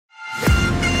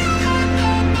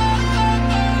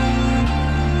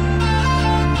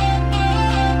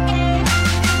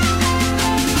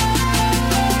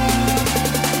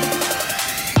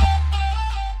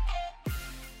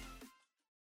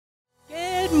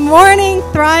morning,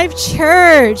 Thrive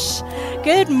Church.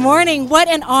 Good morning. What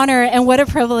an honor and what a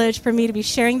privilege for me to be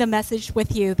sharing the message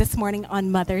with you this morning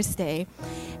on Mother's Day.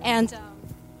 And is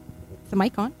the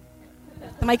mic on?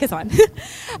 The mic is on.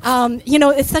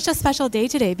 It's such a special day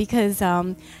today because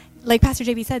like Pastor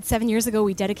JB said, 7 years ago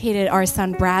we dedicated our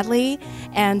son Bradley,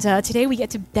 and today we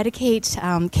get to dedicate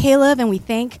Caleb, and we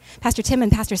thank Pastor Tim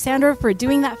and Pastor Sandra for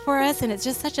doing that for us, and it's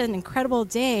just such an incredible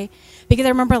day because I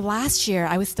remember last year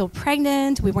I was still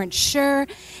pregnant. We weren't sure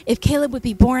if Caleb would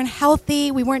be born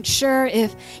healthy. We weren't sure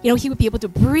if he would be able to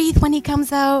breathe when he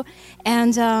comes out,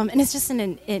 and it's just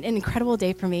an incredible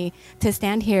day for me to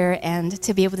stand here and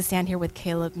to be able to stand here with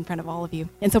Caleb in front of all of you.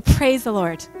 And so praise the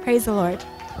Lord. Praise the Lord.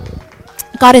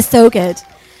 God is so good.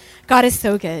 God is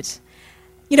so good.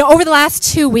 Over the last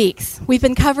 2 weeks, we've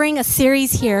been covering a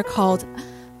series here called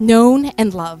Known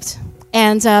and Loved.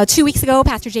 And 2 weeks ago,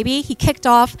 Pastor JB, he kicked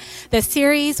off the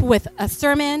series with a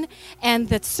sermon, and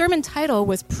the sermon title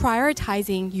was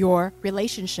Prioritizing Your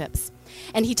Relationships.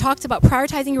 And he talked about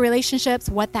prioritizing your relationships,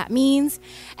 what that means.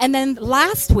 And then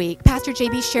last week, Pastor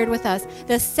JB shared with us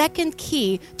the second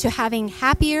key to having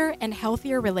happier and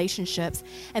healthier relationships,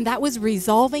 and that was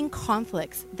resolving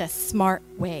conflicts the smart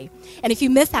way. And if you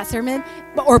missed that sermon,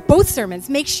 or both sermons,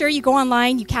 make sure you go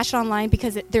online, you catch it online,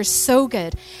 because they're so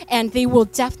good, and they will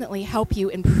definitely help you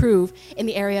improve in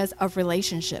the areas of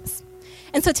relationships.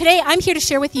 And so today, I'm here to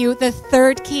share with you the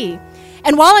third key.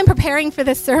 And while I'm preparing for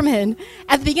this sermon,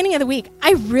 at the beginning of the week,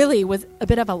 I really was a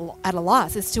bit at a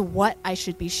loss as to what I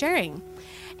should be sharing.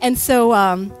 And so,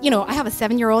 I have a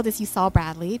 7-year-old, as you saw,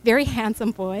 Bradley, very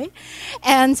handsome boy.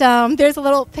 And there's a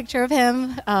little picture of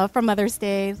him from Mother's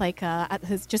Day, at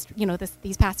his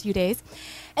these past few days.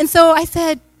 And so I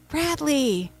said,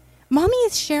 Bradley, Mommy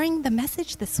is sharing the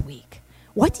message this week.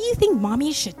 What do you think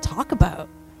Mommy should talk about?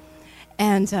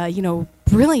 And,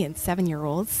 brilliant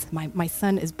 7-year-olds. My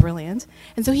son is brilliant.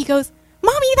 And so he goes,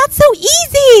 Mommy, that's so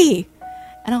easy.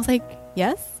 And I was like,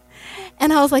 yes.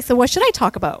 And I was like, so what should I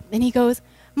talk about? And he goes,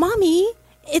 Mommy,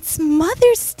 it's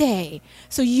Mother's Day.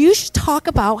 So you should talk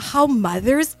about how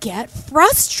mothers get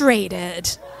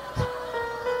frustrated.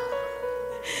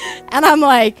 And I'm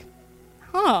like,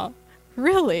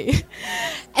 really?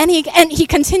 And he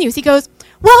continues. He goes,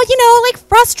 well,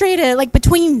 frustrated,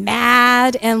 between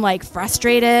mad and,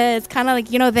 frustrated. It's kind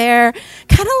of they're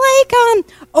kind of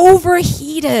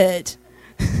overheated.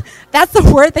 That's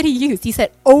the word that he used. He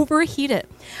said, overheated.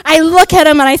 I look at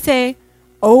him and I say,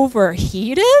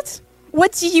 overheated?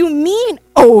 What do you mean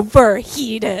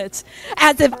overheated?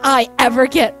 As if I ever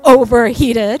get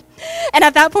overheated. And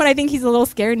at that point, I think he's a little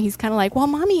scared, and he's kind of like, well,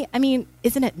 Mommy,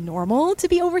 isn't it normal to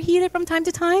be overheated from time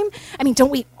to time? Don't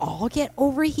we all get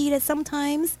overheated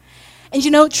sometimes? And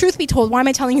truth be told, why am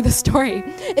I telling you this story?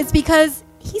 It's because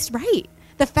he's right.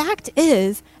 The fact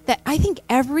is that I think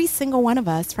every single one of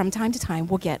us from time to time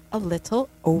will get a little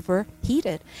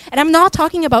overheated. And I'm not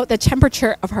talking about the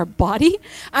temperature of our body.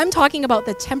 I'm talking about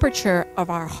the temperature of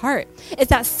our heart.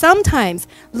 It's that sometimes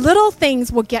little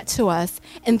things will get to us,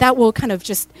 and that will kind of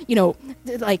just,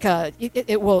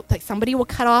 it will, somebody will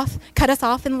cut us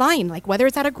off in line, whether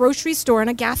it's at a grocery store, in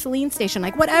a gasoline station,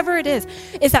 whatever it is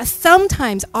that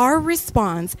sometimes our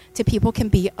response to people can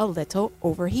be a little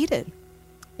overheated.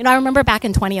 I remember back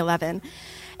in 2011,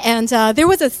 and there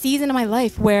was a season in my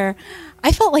life where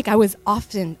I felt like I was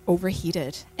often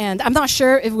overheated. And I'm not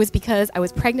sure if it was because I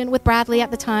was pregnant with Bradley at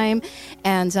the time,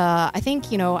 and I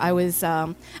think, I was,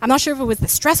 I'm not sure if it was the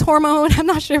stress hormone, I'm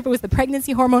not sure if it was the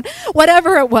pregnancy hormone,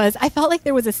 whatever it was, I felt like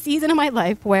there was a season in my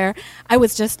life where I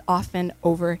was just often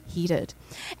overheated.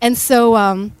 And so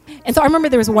I remember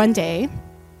there was one day,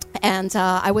 and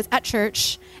I was at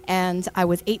church, and I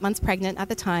was 8 months pregnant at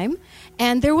the time,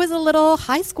 and there was a little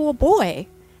high school boy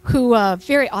who,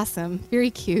 very awesome,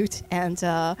 very cute, and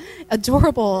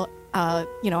adorable,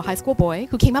 high school boy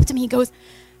who came up to me. He goes,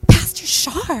 Pastor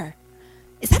Shar,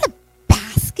 is that a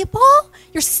basketball?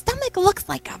 Your stomach looks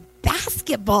like a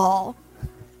basketball.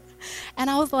 And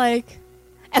I was like,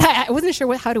 and I wasn't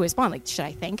sure how to respond. Should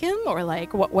I thank him, or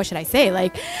what should I say?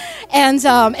 And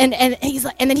he's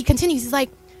like, and then he continues. He's like,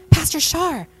 Pastor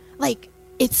Shar,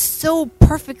 it's so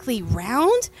perfectly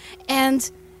round, and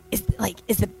is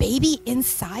the baby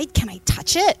inside? Can I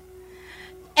touch it?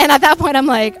 And at that point, I'm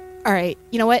like, all right,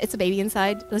 you know what? It's a baby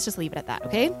inside. Let's just leave it at that,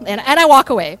 okay? And I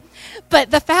walk away. But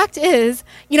the fact is,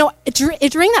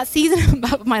 during that season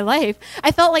of my life,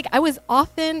 I felt like I was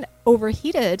often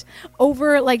overheated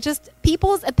over just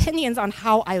people's opinions on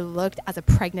how I looked as a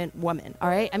pregnant woman. All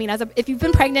right, if you've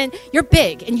been pregnant, you're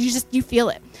big and you feel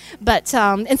it. But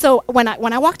and so when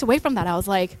I walked away from that, I was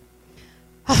like,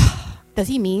 does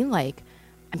he mean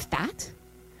I'm fat?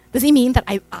 Does he mean that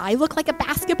I look like a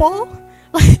basketball?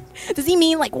 Like, does he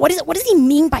mean, like, what does he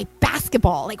mean by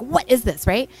basketball? Like, what is this,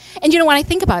 right? And, when I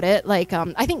think about it, like,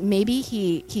 I think maybe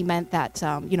he meant that,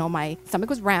 my stomach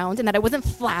was round and that I wasn't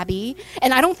flabby.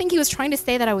 And I don't think he was trying to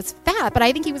say that I was fat, but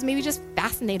I think he was maybe just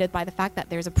fascinated by the fact that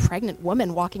there's a pregnant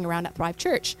woman walking around at Thrive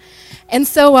Church. And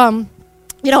so,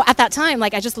 at that time,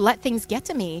 like, I just let things get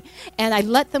to me, and I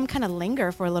let them kind of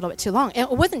linger for a little bit too long. And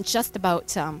it wasn't just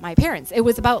about my parents. It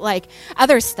was about, like,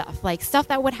 other stuff, like stuff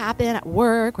that would happen at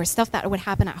work or stuff that would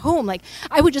happen at home. Like,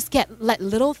 I would just let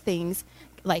little things,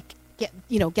 like,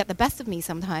 get the best of me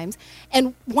sometimes.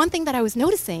 And one thing that I was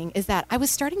noticing is that I was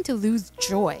starting to lose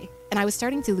joy, and I was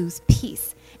starting to lose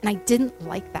peace. And I didn't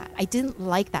like that. I didn't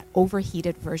like that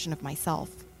overheated version of myself.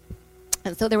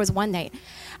 And so there was one night,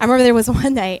 I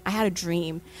had a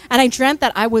dream, and I dreamt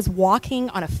that I was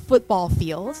walking on a football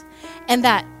field, and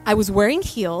that I was wearing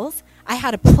heels, I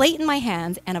had a plate in my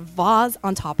hand, and a vase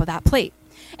on top of that plate.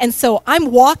 And so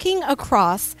I'm walking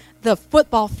across the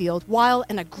football field while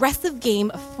an aggressive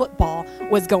game of football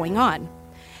was going on.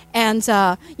 And,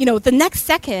 the next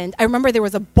second, I remember there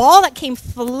was a ball that came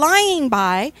flying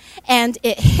by, and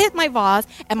it hit my vase,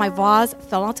 and my vase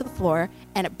fell onto the floor,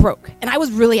 and it broke. And I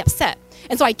was really upset.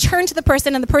 And so I turned to the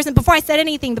person, and before I said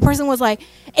anything, the person was like,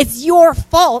 "It's your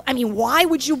fault. I mean, why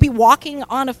would you be walking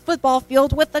on a football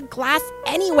field with a glass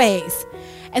anyways?"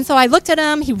 And so I looked at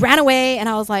him, he ran away, and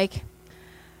I was like,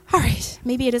 all right,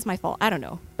 maybe it is my fault. I don't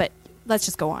know, but let's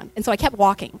just go on. And so I kept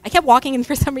walking, and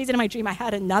for some reason in my dream, I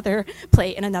had another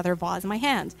plate and another vase in my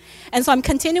hand. And so I'm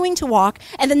continuing to walk,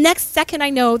 and the next second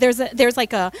I know there's a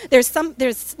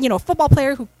football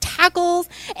player who tackles,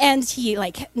 and he,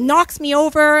 like, knocks me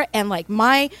over, and, like,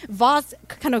 my vase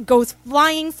kind of goes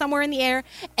flying somewhere in the air,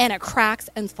 and it cracks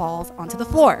and falls onto the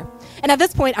floor. And at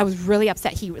this point, I was really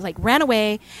upset. He, like, ran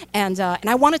away, and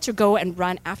I wanted to go and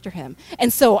run after him.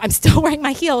 And so I'm still wearing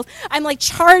my heels. I'm, like,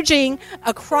 charging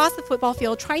across the football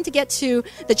field, trying to get to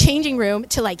the changing room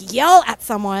to, like, yell at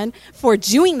someone for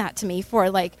doing that to me,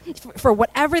 for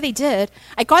whatever they did.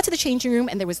 I got to the changing room,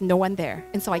 and there was no one there.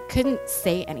 And so I couldn't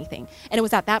say anything. And it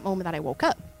was at that moment that I woke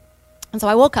up. And so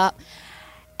I woke up,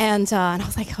 and I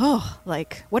was like, oh,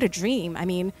 like, what a dream. I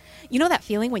mean, you know that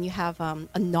feeling when you have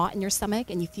a knot in your stomach,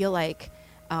 and you feel like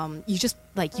you just,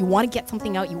 like, you want to get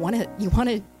something out, you want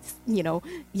to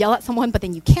yell at someone, but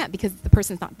then you can't because the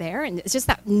person's not there, and it's just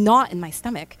that knot in my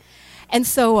stomach. And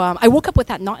so I woke up with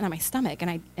that knot in my stomach,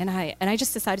 and I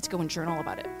just decided to go and journal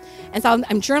about it. And so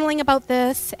I'm journaling about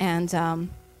this, and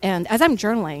as I'm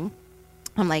journaling,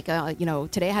 I'm like,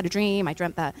 today I had a dream. I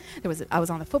dreamt that I was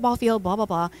on the football field, blah, blah,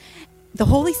 blah. The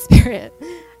Holy Spirit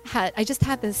I just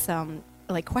had this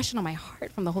question on my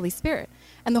heart from the Holy Spirit.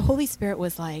 And the Holy Spirit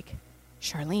was like,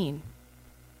 Charlene,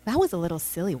 that was a little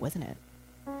silly, wasn't it?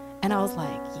 And I was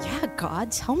like, yeah,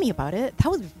 God, tell me about it. That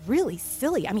was really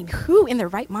silly. I mean, who in their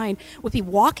right mind would be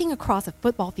walking across a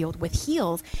football field with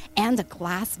heels and a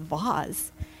glass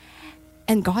vase?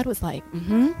 And God was like,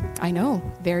 I know,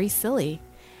 very silly.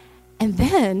 And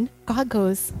then God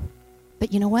goes,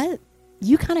 but you know what?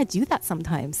 You kind of do that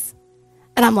sometimes.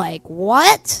 And I'm like,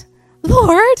 what?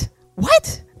 Lord,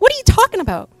 what? What are you talking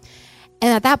about?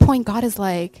 And at that point, God is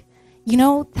like,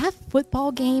 that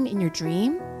football game in your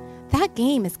dream, that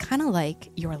game is kind of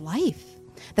like your life.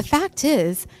 The fact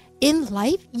is, in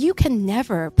life, you can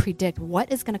never predict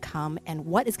what is going to come and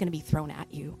what is going to be thrown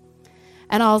at you.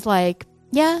 And I was like,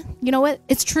 yeah, you know what?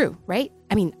 It's true, right?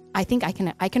 I mean, I think I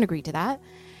can agree to that.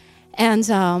 And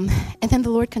then the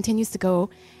Lord continues to go,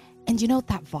 and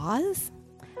that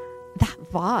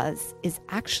vase is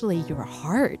actually your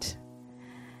heart.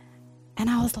 And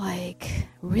I was like,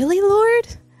 really, Lord?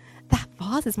 That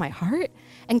vase is my heart?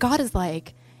 And God is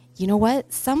like, you know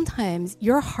what? Sometimes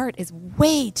your heart is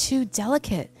way too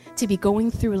delicate to be going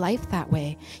through life that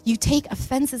way. You take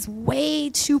offenses way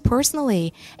too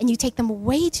personally, and you take them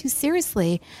way too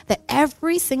seriously, that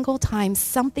every single time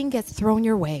something gets thrown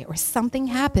your way or something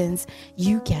happens,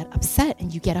 you get upset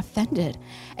and you get offended.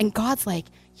 And God's like,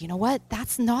 you know what?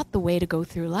 That's not the way to go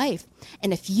through life.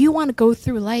 And if you want to go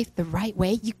through life the right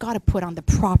way, you got to put on the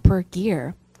proper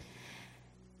gear.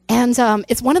 And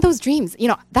it's one of those dreams.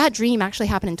 That dream actually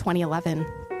happened in 2011.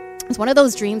 It's one of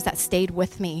those dreams that stayed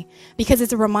with me because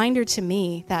it's a reminder to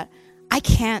me that I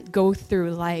can't go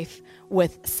through life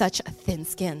with such a thin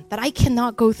skin, that I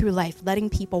cannot go through life letting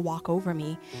people walk over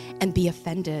me and be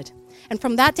offended. And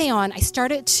from that day on, I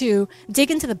started to dig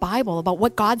into the Bible about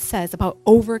what God says about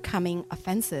overcoming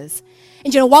offenses.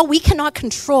 And while we cannot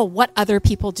control what other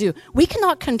people do, we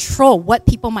cannot control what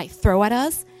people might throw at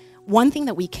us, one thing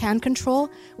that we can control,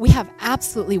 we have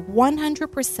absolutely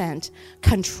 100%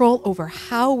 control over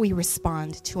how we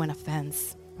respond to an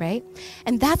offense. right?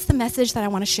 And that's the message that I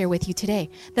want to share with you today.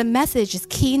 The message is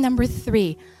key number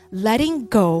 3, letting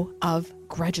go of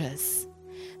grudges.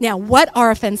 Now, what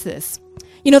are offenses?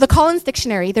 You know, the Collins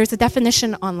Dictionary, there's a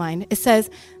definition online. It says,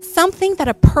 something that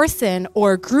a person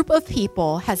or a group of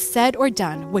people has said or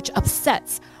done which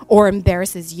upsets or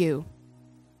embarrasses you.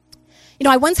 You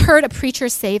know, I once heard a preacher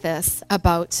say this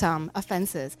about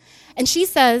offenses. And she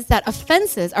says that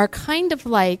offenses are kind of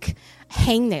like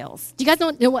hangnails. Do you guys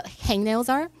know what hangnails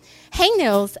are?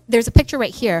 Hangnails, there's a picture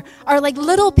right here, are like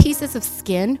little pieces of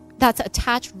skin that's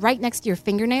attached right next to your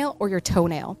fingernail or your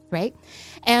toenail, right?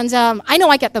 And I know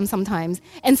I get them sometimes.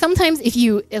 And sometimes if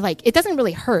you, it doesn't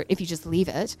really hurt if you just leave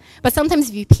it. But sometimes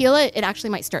if you peel it, it actually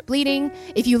might start bleeding.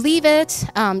 If you leave it,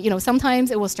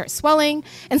 sometimes it will start swelling.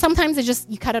 And sometimes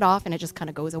you cut it off and it just kind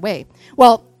of goes away.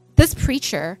 Well, this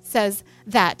preacher says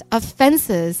that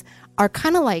offenses are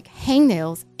kind of like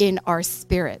hangnails in our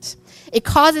spirit. It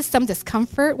causes some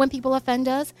discomfort when people offend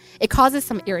us. It causes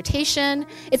some irritation.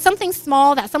 It's something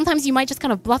small that sometimes you might just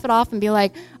kind of bluff it off and be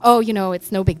like, oh,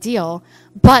 it's no big deal.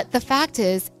 But the fact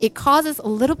is, it causes a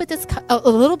little bit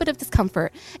of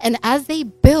discomfort. And as they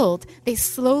build, they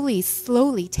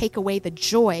slowly take away the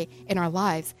joy in our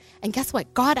lives. And guess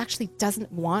what? God actually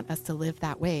doesn't want us to live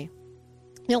that way.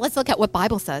 Let's look at what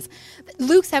Bible says.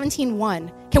 Luke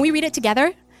 17:1. Can we read it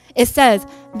together? It says,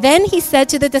 then he said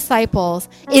to the disciples,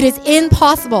 it is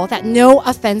impossible that no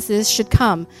offenses should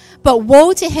come, but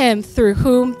woe to him through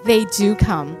whom they do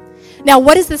come. Now,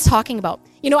 what is this talking about?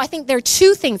 I think there are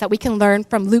 2 things that we can learn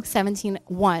from Luke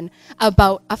 17:1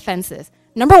 about offenses.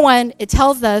 Number 1, it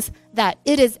tells us that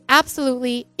it is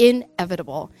absolutely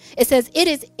inevitable. It says it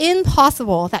is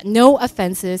impossible that no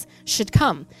offenses should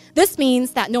come. This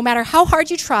means that no matter how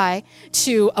hard you try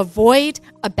to avoid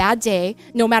a bad day,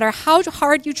 no matter how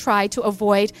hard you try to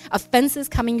avoid offenses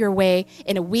coming your way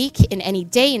in a week, in any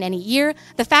day, in any year,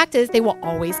 the fact is they will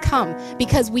always come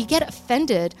because we get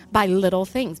offended by little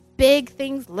things, big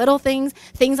things, little things,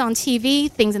 things on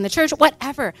TV, things in the church,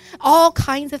 whatever. All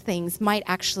kinds of things might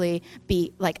actually be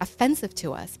offensive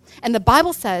to us. And the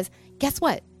Bible says, guess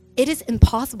what? It is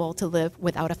impossible to live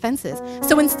without offenses.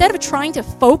 So instead of trying to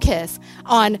focus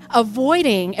on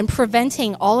avoiding and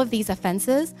preventing all of these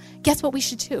offenses, guess what we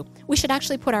should do? We should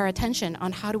actually put our attention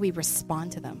on how do we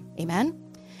respond to them. Amen?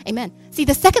 Amen. See,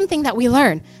 the second thing that we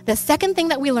learn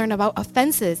about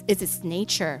offenses is its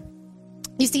nature.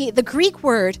 You see, the Greek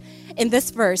word in this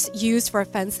verse used for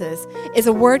offenses is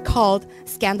a word called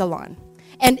scandalon.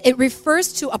 And it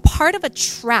refers to a part of a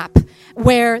trap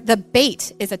where the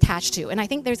bait is attached to. And I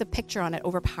think there's a picture on it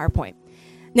over PowerPoint.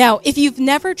 Now, if you've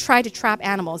never tried to trap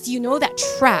animals, you know that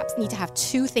traps need to have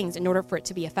 2 things in order for it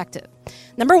to be effective.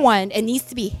 Number 1, it needs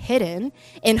to be hidden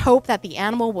in hope that the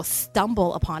animal will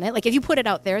stumble upon it. Like if you put it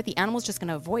out there, the animal's just going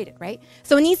to avoid it, right?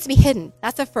 So it needs to be hidden.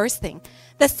 That's the first thing.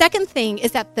 The second thing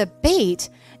is that the bait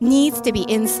needs to be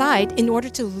inside in order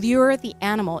to lure the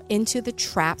animal into the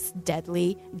trap's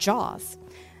deadly jaws.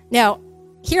 Now,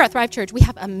 here at Thrive Church, we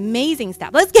have amazing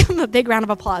staff. Let's give them a big round of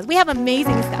applause. We have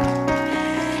amazing staff.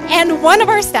 And one of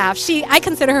our staff, I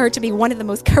consider her to be one of the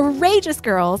most courageous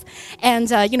girls. And,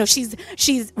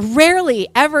 she's rarely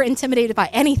ever intimidated by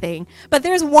anything. But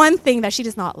there's one thing that she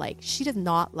does not like. She does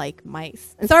not like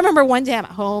mice. And so I remember one day I'm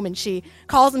at home and she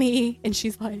calls me and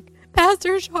she's like,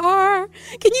 Pastor Char,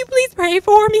 can you please pray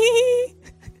for me?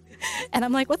 And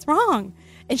I'm like, what's wrong?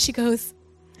 And she goes,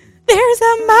 there's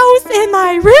a mouse in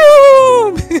my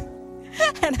room.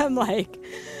 And I'm like,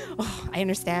 oh, I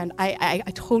understand. I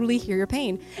totally hear your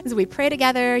pain. And so we pray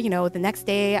together. The next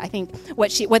day, I think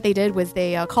what they did was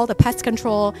they called a pest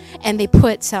control and they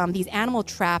put these animal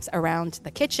traps around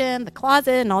the kitchen, the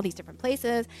closet, and all these different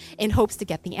places in hopes to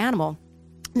get the animal.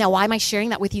 Now, why am I sharing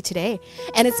that with you today?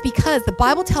 And it's because the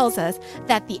Bible tells us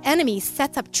that the enemy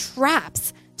sets up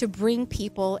traps to bring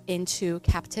people into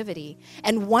captivity.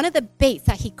 And one of the baits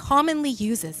that he commonly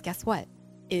uses, guess what,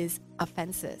 is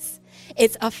offenses.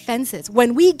 It's offenses.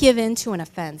 When we give in to an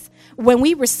offense, when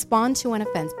we respond to an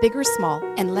offense, big or small,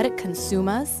 and let it consume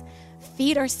us,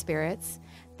 feed our spirits,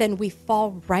 then we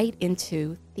fall right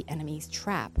into the enemy's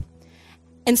trap.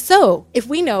 And so, if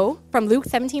we know from Luke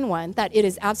 17:1 that it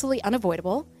is absolutely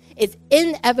unavoidable, it's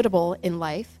inevitable in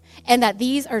life, and that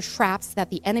these are traps that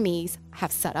the enemies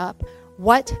have set up,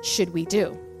 what should we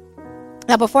do?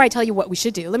 Now, before I tell you what we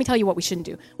should do, let me tell you what we shouldn't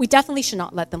do. We definitely should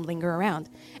not let them linger around.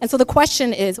 And so the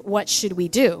question is, what should we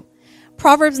do?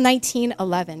 Proverbs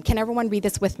 19:11. Can everyone read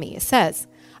this with me? It says,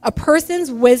 a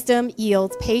person's wisdom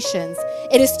yields patience.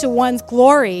 It is to one's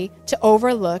glory to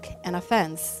overlook an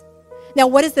offense. Now,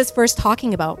 what is this verse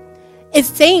talking about? It's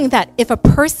saying that if a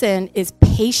person is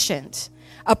patient,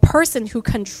 a person who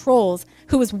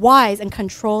is wise and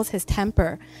controls his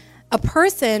temper, a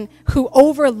person who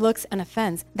overlooks an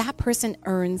offense, that person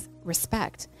earns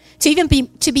respect. To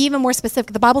be even more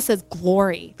specific, the Bible says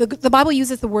glory. The Bible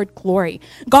uses the word glory.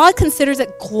 God considers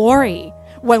it glory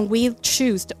when we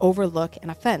choose to overlook an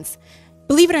offense.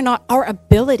 Believe it or not, our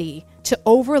ability to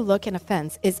overlook an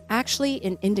offense is actually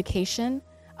an indication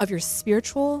of your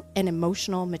spiritual and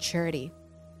emotional maturity.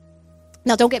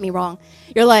 Now, don't get me wrong.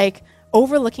 You're like,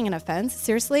 overlooking an offense?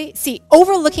 Seriously? See,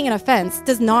 overlooking an offense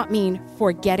does not mean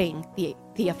forgetting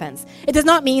the offense. It does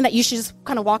not mean that you should just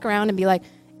kind of walk around and be like,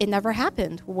 it never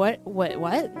happened. What?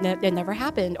 It never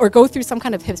happened. Or go through some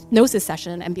kind of hypnosis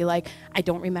session and be like, I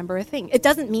don't remember a thing. It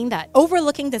doesn't mean that.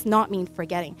 Overlooking does not mean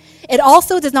forgetting. It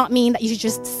also does not mean that you should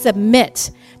just submit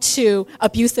to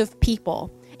abusive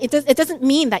people. It doesn't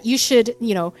mean that you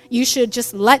should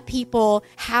just let people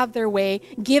have their way,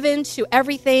 give in to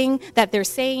everything that they're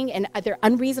saying and their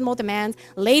unreasonable demands,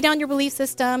 lay down your belief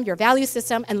system, your value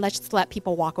system, and let's just let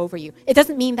people walk over you. It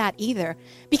doesn't mean that either,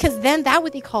 because then that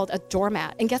would be called a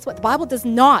doormat. And guess what? The Bible does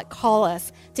not call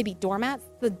us to be doormats.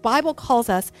 The Bible calls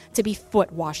us to be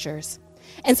foot washers.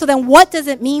 And so then what does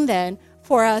it mean then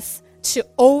for us to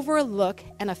overlook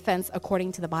an offense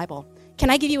according to the Bible? Can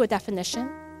I give you a definition?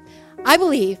 I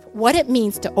believe what it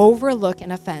means to overlook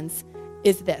an offense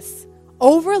is this.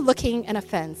 Overlooking an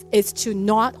offense is to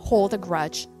not hold a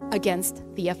grudge against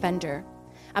the offender.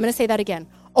 I'm going to say that again.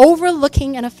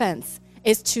 Overlooking an offense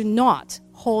is to not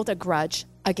hold a grudge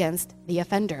against the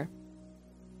offender.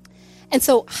 And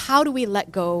so how do we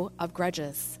let go of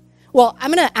grudges? Well,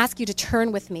 I'm going to ask you to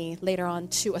turn with me later on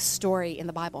to a story in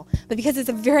the Bible. But because it's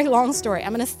a very long story,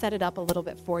 I'm going to set it up a little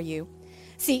bit for you.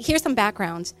 See, here's some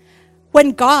background.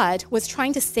 When God was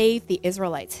trying to save the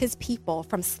Israelites, his people,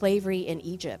 from slavery in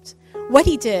Egypt, what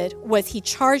he did was he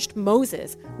charged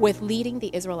Moses with leading the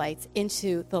Israelites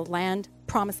into the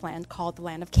promised land called the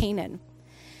land of Canaan.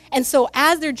 And so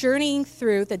as they're journeying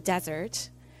through the desert,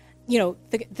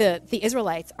 the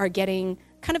Israelites are getting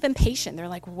kind of impatient. They're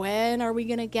like, when are we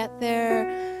going to get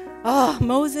there? Oh,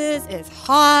 Moses is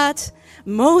hot.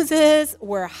 Moses,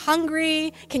 we're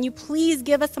hungry. Can you please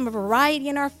give us some variety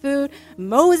in our food?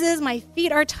 Moses, my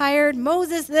feet are tired.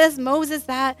 Moses this, Moses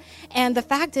that. And the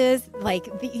fact is,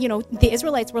 the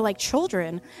Israelites were like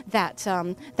children that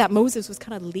Moses was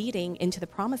kind of leading into the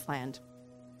promised land.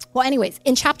 Well, anyways,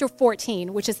 in chapter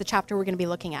 14, which is the chapter we're going to be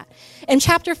looking at, in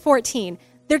chapter 14,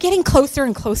 they're getting closer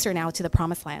and closer now to the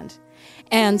promised land.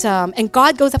 And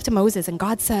God goes up to Moses and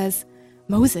God says,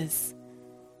 Moses,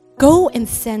 go and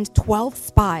send 12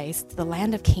 spies to the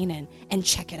land of Canaan and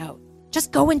check it out.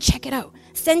 Just go and check it out.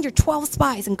 Send your 12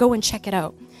 spies and go and check it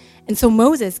out. And so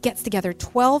Moses gets together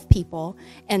 12 people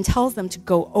and tells them to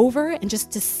go over and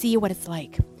just to see what it's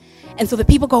like. And so the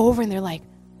people go over and they're like,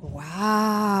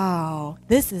 wow,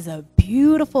 this is a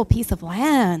beautiful piece of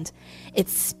land.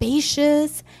 It's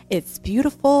spacious. It's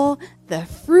beautiful. The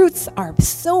fruits are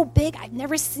so big. I've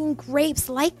never seen grapes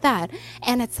like that.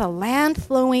 And it's a land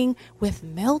flowing with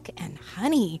milk and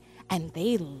honey. And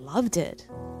they loved it.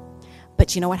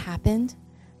 But you know what happened?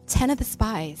 10 of the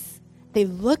spies, they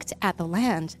looked at the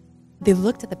land. They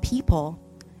looked at the people.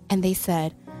 And they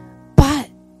said, but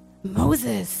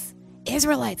Moses,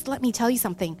 Israelites, let me tell you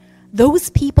something. Those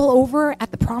people over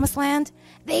at the promised land,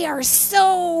 they are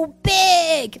so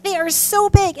big. They are so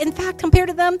big. In fact, compared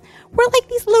to them, we're like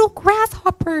these little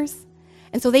grasshoppers.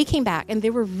 And so they came back and they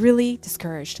were really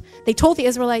discouraged. They told the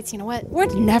Israelites, you know what? We're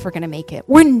never going to make it.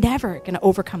 We're never going to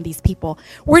overcome these people.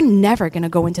 We're never going to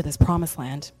go into this promised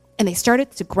land. And they started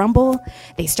to grumble.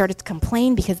 They started to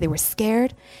complain because they were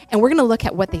scared. And we're going to look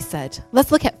at what they said.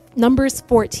 Let's look at Numbers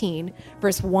 14,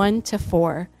 verse 1 to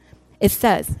 4. It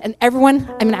says, and everyone,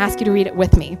 I'm going to ask you to read it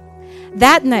with me.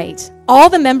 That night,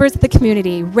 all the members of the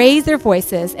community raised their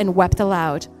voices and wept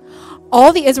aloud.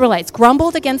 All the Israelites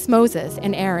grumbled against Moses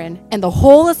and Aaron, and the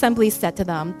whole assembly said to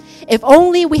them, if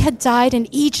only we had died in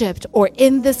Egypt or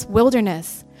in this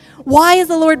wilderness. Why is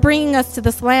the Lord bringing us to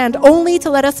this land only to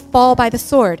let us fall by the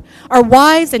sword? Our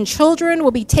wives and children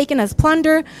will be taken as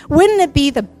plunder. Wouldn't it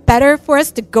be the better for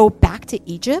us to go back to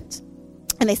Egypt?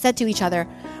 And they said to each other,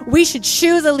 we should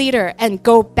choose a leader and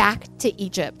go back to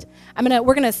Egypt.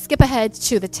 We're gonna skip ahead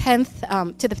to the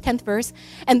 10th verse,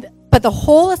 but the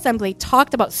whole assembly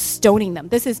talked about stoning them.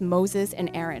 This is Moses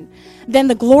and Aaron. Then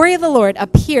the glory of the Lord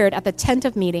appeared at the tent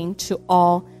of meeting to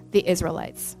all the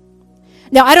Israelites.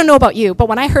 Now, I don't know about you, but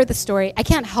when I heard the story, I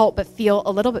can't help but feel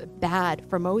a little bit bad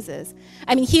for Moses.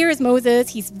 Here is Moses.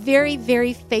 He's very,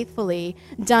 very faithfully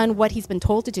done what he's been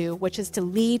told to do, which is to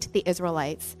lead the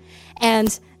Israelites.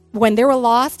 And when they were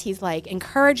lost, he's like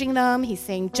encouraging them. He's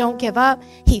saying, don't give up.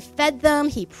 He fed them.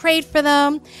 He prayed for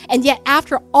them. And yet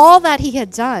after all that he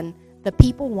had done, the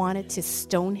people wanted to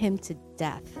stone him to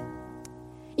death.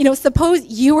 You know, suppose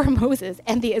you were Moses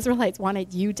and the Israelites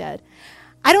wanted you dead.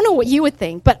 I don't know what you would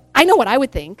think, but I know what I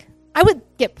would think. I would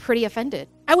get pretty offended.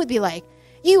 I would be like,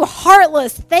 you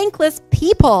heartless, thankless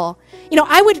people. You know,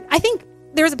 I think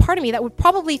there's a part of me that would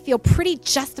probably feel pretty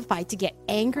justified to get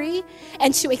angry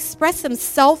and to express some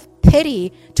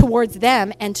self-pity towards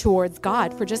them and towards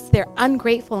God for just their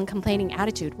ungrateful and complaining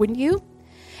attitude, wouldn't you?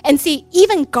 And see,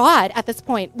 even God at this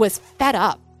point was fed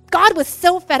up. God was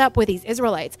so fed up with these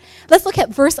Israelites. Let's look at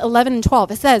verse 11 and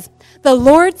 12. It says, the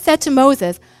Lord said to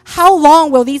Moses, how long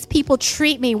will these people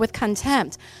treat me with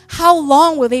contempt? How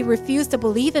long will they refuse to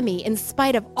believe in me in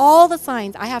spite of all the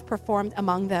signs I have performed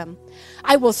among them?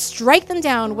 I will strike them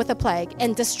down with a plague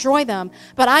and destroy them,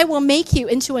 but I will make you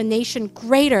into a nation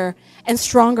greater and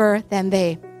stronger than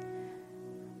they.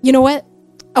 You know what?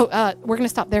 We're going to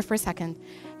stop there for a second.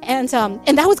 And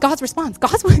that was God's response.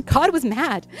 God was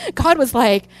mad. God was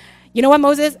like, you know what,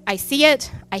 Moses? I see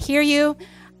it. I hear you.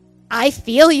 I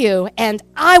feel you. And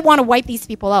I want to wipe these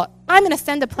people out. I'm going to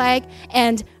send a plague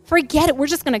and forget it. We're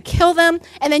just going to kill them.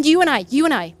 And then you and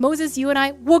I, Moses, you and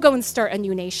I, we'll go and start a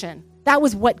new nation. That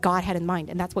was what God had in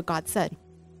mind. And that's what God said.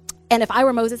 And if I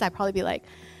were Moses, I'd probably be like,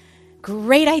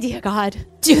 great idea, God.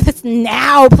 Do this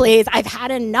now, please. I've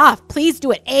had enough. Please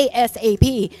do it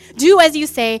ASAP. Do as you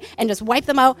say and just wipe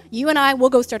them out. You and I will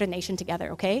go start a nation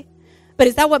together, okay? But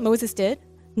is that what Moses did?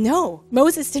 No,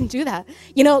 Moses didn't do that.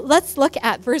 You know, let's look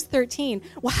at verse 13.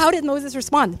 Well, how did Moses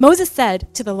respond? Moses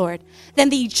said to the Lord, then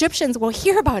the Egyptians will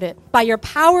hear about it. By your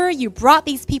power, you brought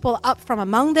these people up from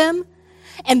among them.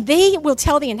 And they will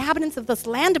tell the inhabitants of this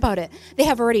land about it. They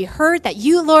have already heard that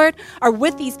you, Lord, are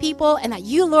with these people and that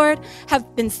you, Lord,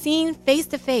 have been seen face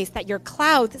to face, that your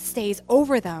cloud stays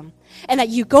over them and that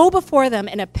you go before them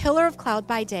in a pillar of cloud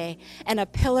by day and a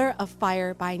pillar of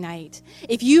fire by night.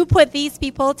 If you put these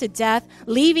people to death,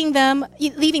 leaving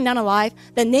none alive,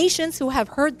 the nations who have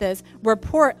heard this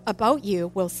report about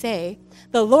you will say,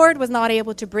 the Lord was not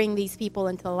able to bring these people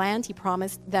into the land he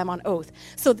promised them on oath.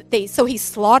 So he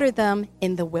slaughtered them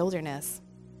in the wilderness.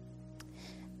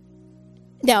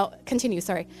 Now, continue,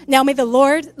 sorry. Now may the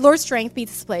Lord's strength be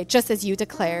displayed, just as you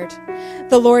declared.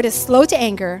 The Lord is slow to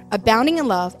anger, abounding in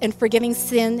love, and forgiving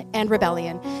sin and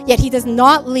rebellion. Yet he does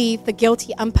not leave the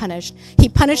guilty unpunished. He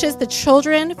punishes the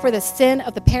children for the sin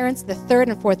of the parents, the third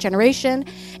and fourth generation.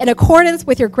 In accordance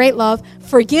with your great love,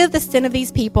 forgive the sin of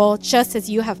these people, just as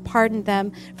you have pardoned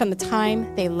them from the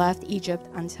time they left Egypt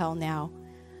until now.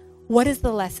 What is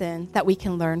the lesson that we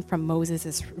can learn from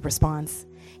Moses' response?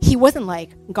 He wasn't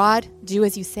like, God, do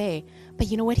as you say.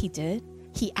 But you know what he did?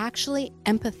 He actually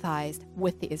empathized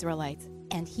with the Israelites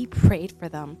and he prayed for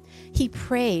them. He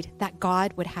prayed that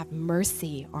God would have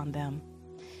mercy on them.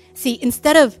 See,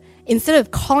 instead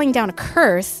of calling down a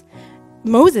curse,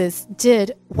 Moses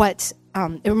did what,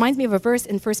 it reminds me of a verse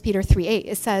in 1 Peter 3:8.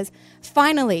 It says,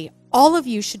 finally, all of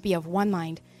you should be of one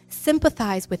mind,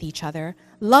 sympathize with each other,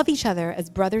 love each other as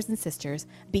brothers and sisters,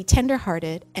 be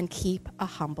tenderhearted, and keep a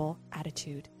humble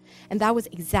attitude. And that was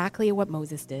exactly what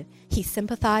Moses did. He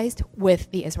sympathized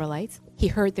with the Israelites. He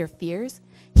heard their fears.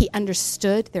 He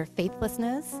understood their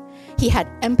faithlessness. He had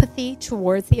empathy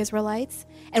towards the Israelites.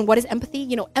 And what is empathy?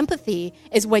 You know, empathy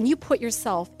is when you put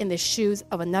yourself in the shoes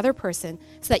of another person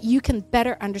so that you can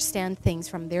better understand things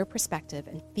from their perspective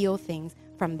and feel things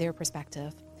from their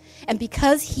perspective. And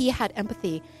because he had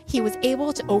empathy, he was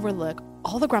able to overlook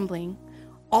all the grumbling,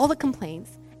 all the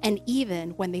complaints, and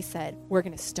even when they said, we're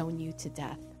going to stone you to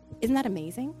death. Isn't that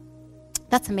amazing?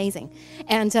 That's amazing.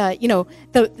 And,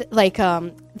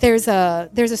 there's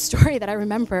a story that I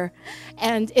remember,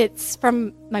 and it's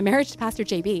from my marriage to Pastor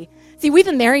JB. See, we've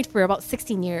been married for about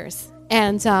 16 years.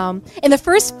 And in the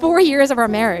first 4 years of our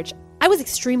marriage, I was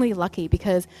extremely lucky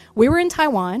because we were in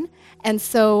Taiwan. And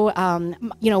so,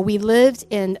 we lived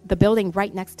in the building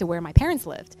right next to where my parents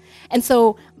lived. And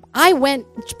so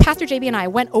Pastor JB and I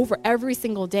went over every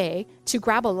single day to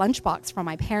grab a lunchbox from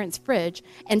my parents' fridge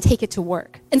and take it to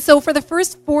work. And so for the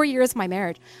first 4 years of my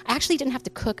marriage, I actually didn't have to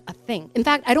cook a thing. In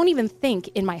fact, I don't even think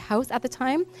in my house at the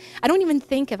time, I don't even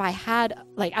think if I had,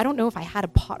 I don't know if I had a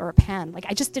pot or a pan.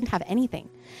 I just didn't have anything.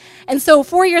 And so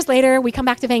 4 years later, we come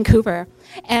back to Vancouver.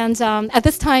 And at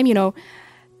this time,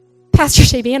 Pastor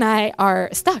JB and I are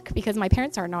stuck because my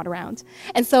parents are not around.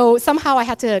 And so somehow I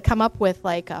had to come up with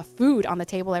food on the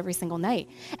table every single night.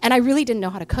 And I really didn't know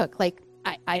how to cook.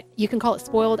 You can call it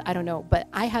spoiled, I don't know. But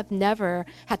I have never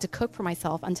had to cook for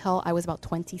myself until I was about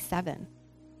 27.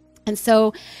 And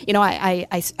so, I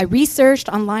researched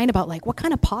online about like what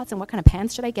kind of pots and what kind of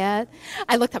pans should I get.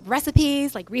 I looked up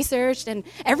recipes, like researched, and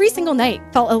every single night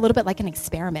felt a little bit like an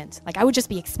experiment. Like I would just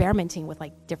be experimenting with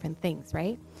like different things,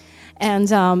 right? And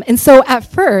so at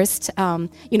first,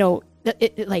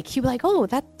 like he'd be like, oh,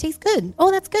 that tastes good.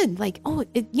 Oh, that's good. Like, oh,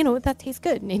 that tastes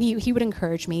good. And he would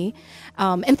encourage me.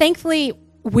 And thankfully,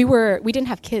 we didn't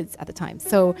have kids at the time.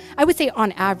 So I would say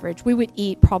on average, we would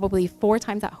eat probably 4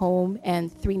 times at home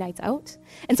and 3 nights out.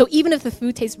 And so even if the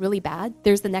food tastes really bad,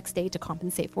 there's the next day to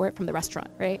compensate for it from the restaurant,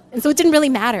 right? And so it didn't really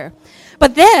matter.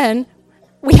 But then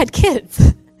we had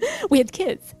kids. We had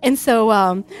kids. And so,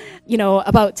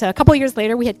 about a couple of years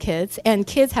later, we had kids, and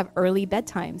kids have early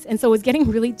bedtimes. And so it was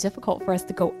getting really difficult for us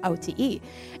to go out to eat.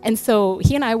 And so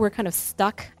he and I were kind of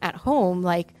stuck at home,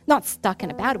 like not stuck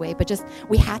in a bad way, but just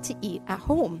we had to eat at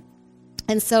home.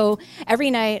 And so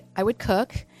every night I would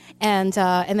cook, and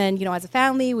then, as a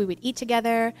family, we would eat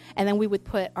together, and then we would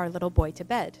put our little boy to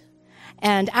bed.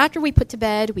 And after we put to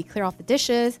bed, we clear off the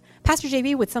dishes. Pastor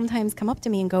JB would sometimes come up to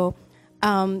me and go,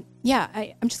 I'm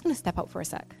just going to step out for a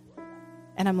sec.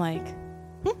 And I'm like,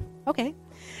 okay.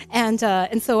 And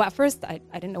so at first, I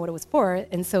didn't know what it was for.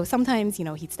 And so sometimes,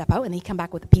 he'd step out and he'd come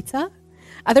back with a pizza.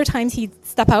 Other times he'd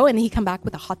step out and he'd come back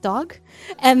with a hot dog.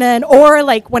 And then, or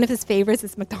like one of his favorites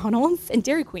is McDonald's and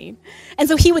Dairy Queen. And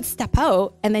so he would step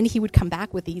out and then he would come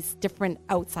back with these different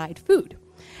outside food.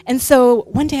 And so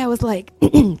one day I was like,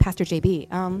 Pastor JB,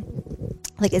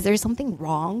 like, is there something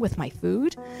wrong with my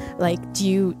food? Like, do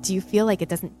you feel like it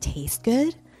doesn't taste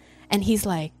good? And he's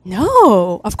like,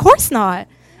 no, of course not.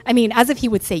 I mean, as if he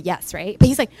would say yes, right? But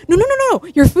he's like, no,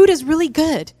 your food is really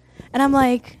good. And I'm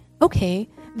like, okay,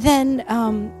 then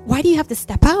why do you have to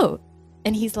step out?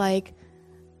 And he's like,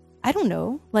 I don't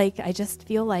know. Like, I just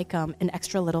feel like an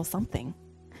extra little something.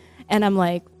 And I'm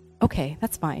like, okay,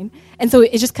 that's fine. And so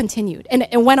it just continued. And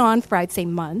it went on for, I'd say,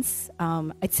 months.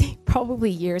 I'd say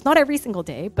probably years. Not every single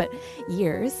day, but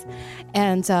years.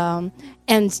 And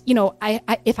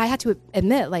if I had to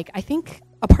admit, like, I think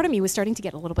a part of me was starting to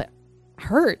get a little bit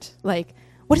hurt. Like,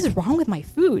 what is wrong with my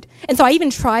food? And so I even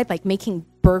tried, like, making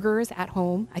burgers at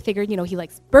home. I figured, he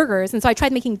likes burgers. And so I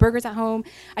tried making burgers at home.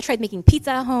 I tried making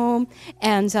pizza at home.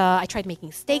 And I tried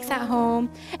making steaks at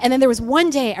home. And then there was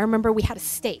one day, I remember we had a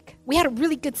steak. We had a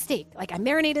really good steak. Like, I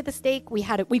marinated the steak. We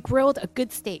grilled a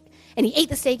good steak. And he ate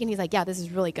the steak, and he's like, yeah, this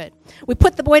is really good. We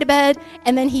put the boy to bed,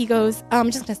 and then he goes, I'm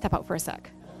just going to step out for a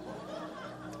sec.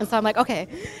 And so I'm like, okay.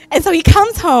 And so he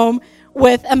comes home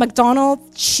with a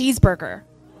McDonald's cheeseburger.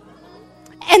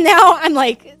 And now I'm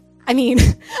like,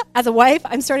 as a wife,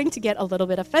 I'm starting to get a little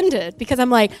bit offended because I'm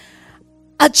like,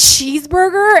 a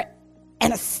cheeseburger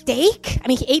and a steak? I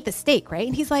mean, he ate the steak, right?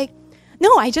 And he's like,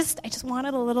 no, I just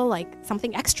wanted a little, like,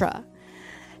 something extra.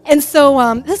 And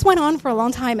so this went on for a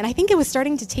long time, and I think it was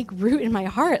starting to take root in my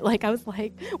heart. Like, I was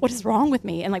like, what is wrong with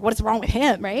me? And, like, what is wrong with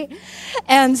him, right?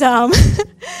 And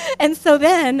and so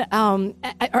then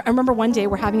I remember one day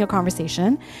we're having a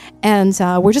conversation, and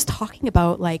we're just talking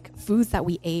about, like, foods that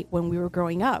we ate when we were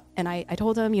growing up. And I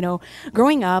told him,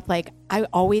 growing up, like, I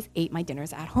always ate my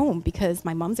dinners at home because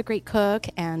my mom's a great cook,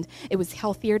 and it was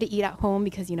healthier to eat at home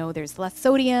because, there's less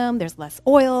sodium, there's less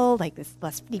oil, like, there's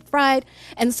less deep fried.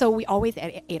 And so we always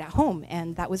ate at home,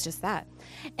 and that was just that.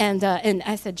 And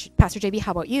I said, Pastor JB,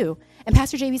 how about you? And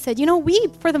Pastor JB said, we,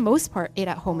 for the most part, ate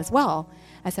at home as well.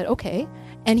 I said, okay.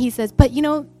 And he says, but,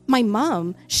 my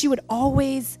mom, she would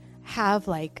always have,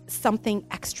 like, something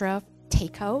extra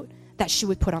takeout that she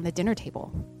would put on the dinner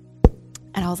table.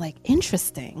 And I was like,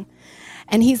 interesting.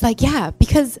 And he's like, yeah,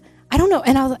 because I don't know.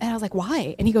 And I was like,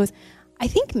 why? And he goes, I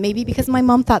think maybe because my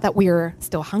mom thought that we were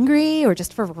still hungry, or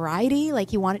just for variety, like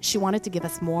she wanted to give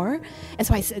us more. And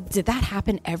so I said, did that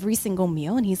happen every single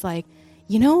meal? And he's like,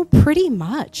 pretty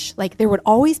much. Like, there would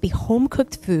always be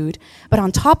home-cooked food, but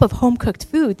on top of home-cooked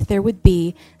food, there would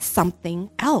be something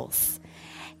else.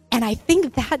 And I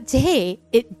think that day,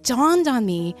 it dawned on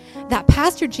me that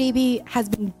Pastor JB has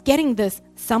been getting this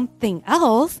something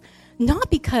else,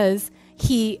 not because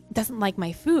he doesn't like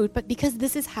my food, but because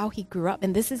this is how he grew up,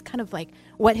 and this is kind of like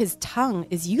what his tongue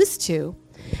is used to.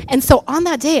 And so on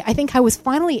that day, I think I was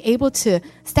finally able to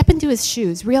step into his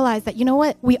shoes, realize that,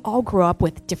 we all grow up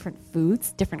with different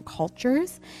foods, different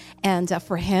cultures. And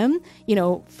for him,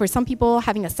 for some people,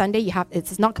 having a sundae,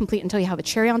 it's not complete until you have a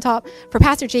cherry on top. For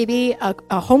Pastor JB,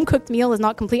 a home-cooked meal is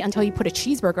not complete until you put a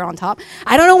cheeseburger on top.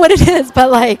 I don't know what it is,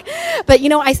 but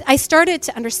I started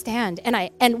to understand.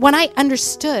 And when I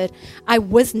understood, I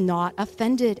was not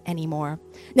offended anymore.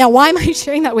 Now, why am I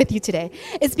sharing that with you today?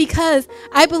 It's because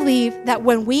I believe that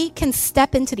when we can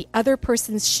step into the other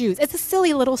person's shoes, it's a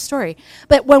silly little story,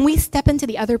 but when we step into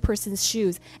the other person's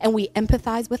shoes and we we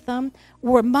empathize with them,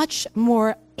 we're much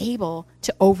more able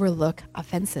to overlook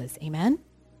offenses. Amen?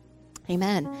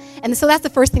 Amen. And so that's the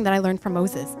first thing that I learned from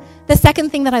Moses. The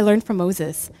second thing that I learned from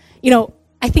Moses,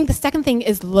 I think the second thing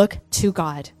is look to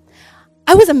God.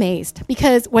 I was amazed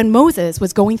because when Moses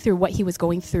was going through what he was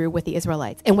going through with the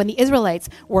Israelites, and when the Israelites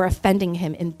were offending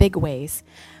him in big ways,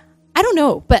 I don't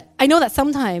know, but I know that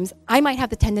sometimes I might have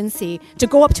the tendency to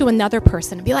go up to another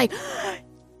person and be like,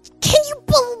 can you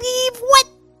believe what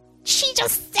she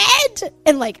just said?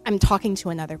 And I'm talking to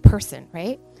another person,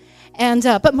 right? And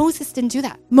but Moses didn't do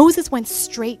that. Moses went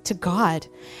straight to God.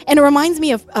 And it reminds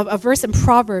me of a verse in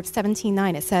Proverbs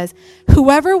 17:9. It says,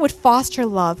 whoever would foster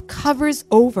love covers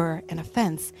over an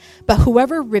offense, but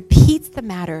whoever repeats the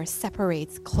matter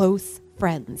separates close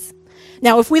friends.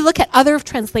 Now, if we look at other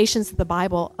translations of the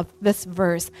Bible of this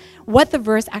verse, what the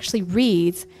verse actually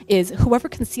reads is, whoever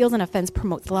conceals an offense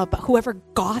promotes love, but whoever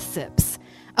gossips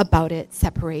about it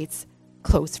separates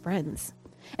close friends.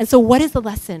 And so what is the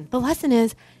lesson? The lesson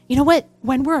is, you know what?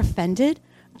 When we're offended,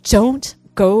 don't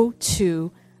go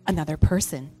to another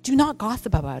person. Do not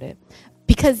gossip about it.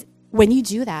 Because when you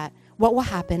do that, what will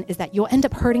happen is that you'll end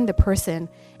up hurting the person,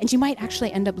 and you might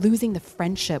actually end up losing the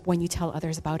friendship when you tell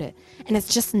others about it. And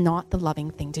it's just not the loving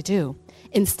thing to do.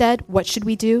 Instead, what should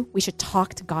we do? We should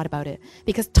talk to God about it,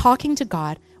 because talking to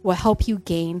God will help you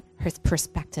gain his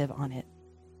perspective on it.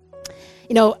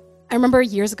 I remember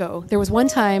years ago, there was one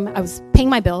time I was paying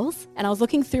my bills, and I was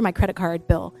looking through my credit card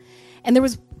bill. And there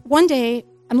was one day,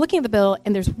 I'm looking at the bill,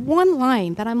 and there's one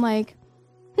line that I'm like,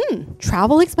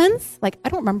 travel expense? I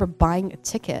don't remember buying a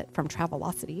ticket from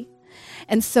Travelocity.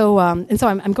 And so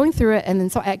I'm going through it, and then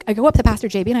so I go up to Pastor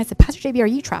JB, and I said, Pastor JB, are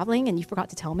you traveling and you forgot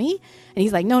to tell me? And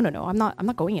he's like, no, I'm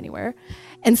not going anywhere.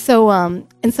 And so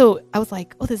I was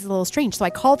like, oh, this is a little strange. So I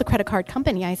called the credit card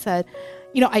company. I said,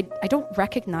 I don't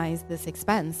recognize this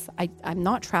expense. I'm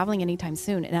not traveling anytime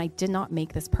soon, and I did not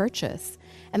make this purchase.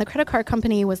 And the credit card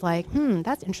company was like,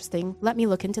 that's interesting. Let me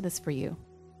look into this for you.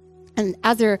 And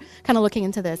as they're kind of looking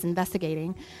into this,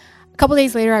 investigating, a couple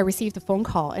days later, I received a phone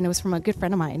call, and it was from a good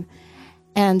friend of mine.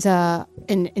 And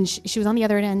she was on the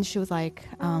other end. She was like,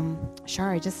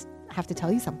 Shar, I just have to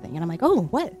tell you something. And I'm like, oh,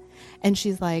 what? And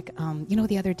she's like,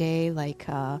 the other day,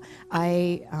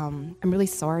 I'm really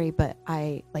sorry, but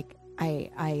I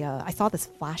saw this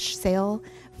flash sale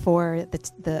for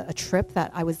a trip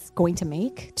that I was going to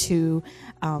make to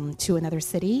another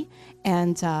city,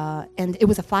 and it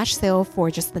was a flash sale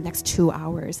for just the next 2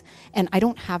 hours, and I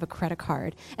don't have a credit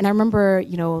card. And I remember,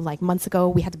 months ago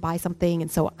we had to buy something,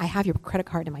 and so I have your credit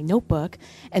card in my notebook,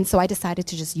 and so I decided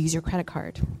to just use your credit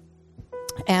card.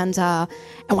 And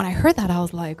when I heard that, I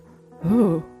was like,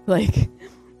 ooh,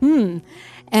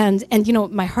 and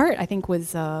my heart, I think,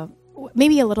 was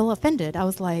maybe a little offended. I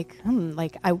was like,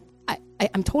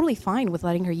 I'm totally fine with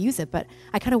letting her use it, but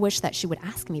I kind of wish that she would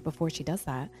ask me before she does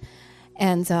that.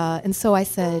 And so I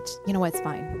said, you know what, it's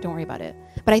fine. Don't worry about it.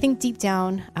 But I think deep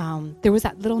down, there was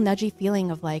that little nudgy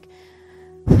feeling of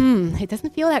it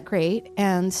doesn't feel that great.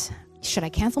 And should I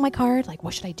cancel my card?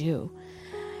 What should I do?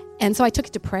 And so I took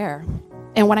it to prayer.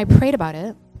 And when I prayed about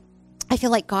it, I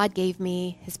feel like God gave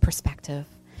me his perspective.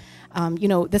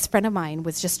 This friend of mine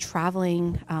was just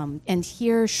traveling and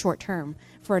here short term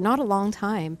for not a long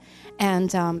time.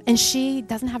 And she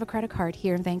doesn't have a credit card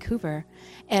here in Vancouver.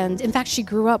 And in fact, she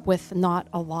grew up with not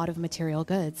a lot of material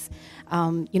goods.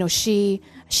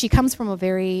 She comes from a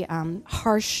very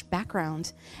harsh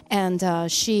background, and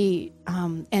she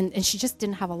just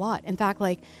didn't have a lot. In fact,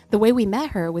 the way we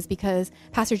met her was because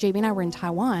Pastor JB and I were in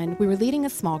Taiwan. We were leading a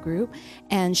small group,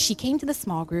 and she came to the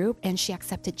small group and she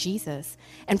accepted Jesus.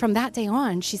 And from that day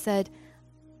on, she said,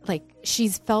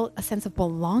 she's felt a sense of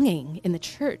belonging in the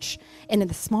church and in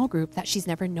the small group that she's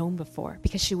never known before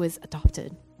because she was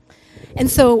adopted. And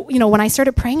so, when I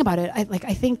started praying about it,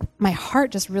 I think my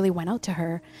heart just really went out to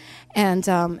her. And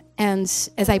as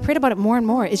I prayed about it more and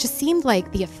more, it just seemed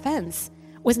like the offense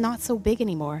was not so big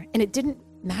anymore. And it didn't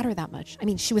matter that much. I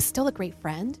mean, she was still a great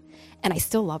friend, and I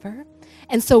still love her.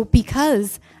 And so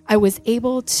because I was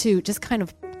able to just kind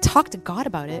of talk to God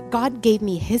about it, God gave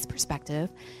me his perspective.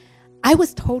 I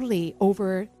was totally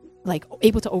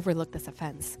able to overlook this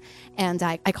offense. And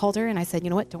I called her and I said, you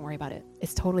know what, don't worry about it.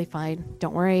 It's totally fine.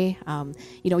 Don't worry. And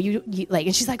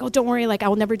she's like, oh, don't worry. I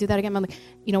will never do that again. I'm like,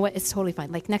 you know what, it's totally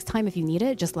fine. Next time if you need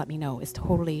it, just let me know. It's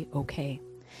totally okay.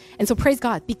 And so praise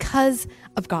God, because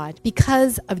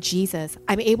of Jesus,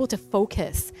 I'm able to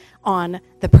focus on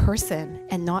the person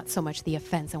and not so much the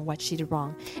offense and what she did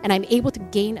wrong. And I'm able to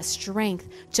gain a strength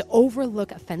to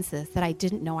overlook offenses that I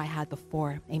didn't know I had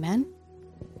before. Amen?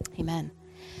 Amen.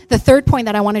 The third point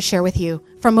that I want to share with you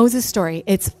from Moses' story,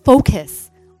 it's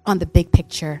focus on the big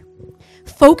picture.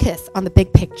 Focus on the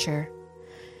big picture.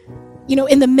 You know,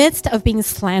 in the midst of being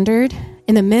slandered,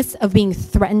 in the midst of being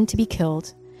threatened to be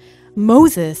killed,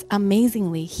 Moses,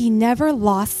 amazingly, he never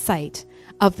lost sight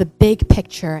of the big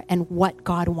picture and what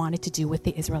God wanted to do with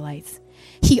the Israelites.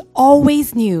 He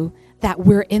always knew that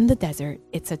we're in the desert.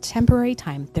 It's a temporary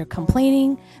time. They're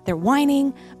complaining, they're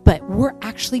whining, but we're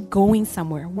actually going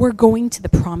somewhere. We're going to the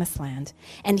promised land.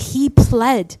 And he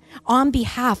pled on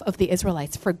behalf of the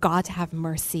Israelites for God to have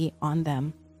mercy on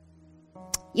them.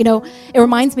 You know, it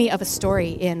reminds me of a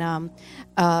story in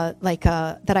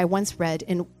that I once read,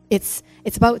 and it's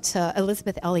about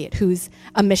Elizabeth Elliot, who's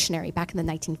a missionary back in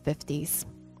the 1950s.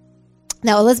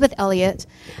 Now, Elizabeth Elliot,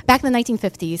 back in the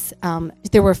 1950s,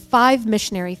 there were 5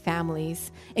 missionary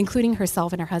families, including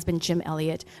herself and her husband, Jim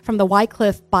Elliot, from the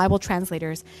Wycliffe Bible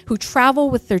translators, who travel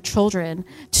with their children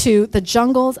to the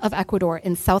jungles of Ecuador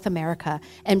in South America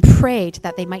and prayed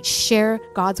that they might share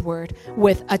God's word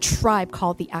with a tribe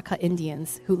called the Aka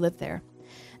Indians who lived there.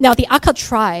 Now, the Aka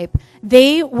tribe,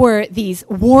 they were these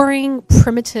warring,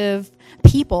 primitive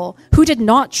people who did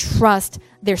not trust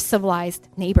their civilized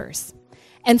neighbors.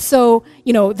 And so,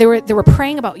 you know, they were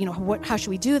praying about, you know, how should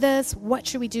we do this? What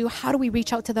should we do? How do we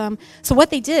reach out to them? So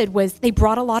what they did was they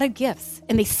brought a lot of gifts,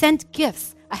 and they sent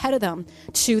gifts ahead of them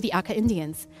to the Aka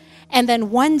Indians. And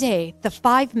then one day, the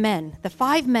five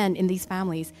men in these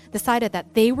families decided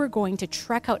that they were going to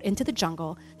trek out into the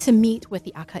jungle to meet with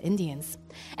the Aka Indians.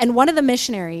 And one of the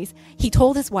missionaries, he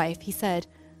told his wife, he said,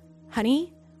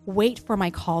 "Honey, wait for my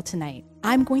call tonight.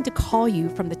 I'm going to call you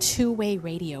from the 2-way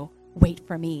radio. Wait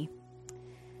for me."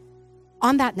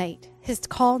 On that night, his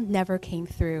call never came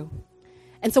through.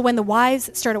 And so when the wives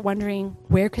started wondering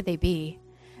where could they be,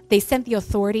 they sent the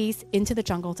authorities into the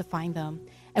jungle to find them.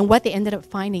 And what they ended up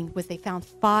finding was they found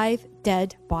 5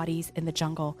 dead bodies in the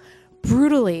jungle,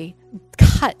 brutally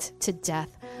cut to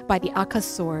death by the Aka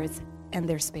swords and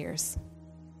their spears.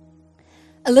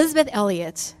 Elizabeth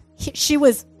Elliot, she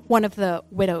was one of the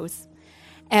widows,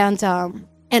 and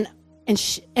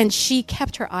she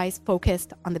kept her eyes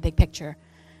focused on the big picture.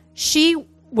 She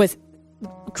was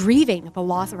grieving the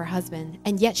loss of her husband,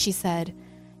 and yet she said,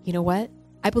 "You know what?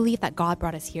 I believe that God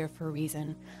brought us here for a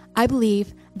reason. I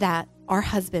believe that our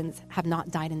husbands have not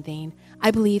died in vain.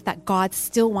 I believe that God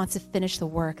still wants to finish the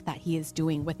work that he is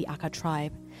doing with the Aka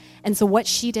tribe." And so what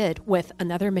she did with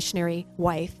another missionary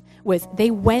wife was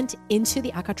they went into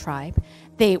the Aka tribe.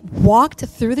 They walked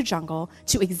through the jungle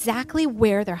to exactly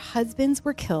where their husbands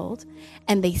were killed,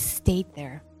 and they stayed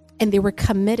there. And they were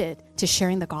committed to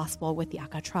sharing the gospel with the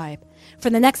Aka tribe.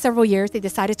 For the next several years, they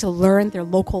decided to learn their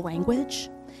local language,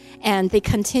 and they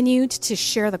continued to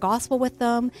share the gospel with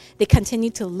them. They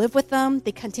continued to live with them.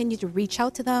 They continued to reach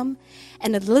out to them.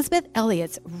 And Elizabeth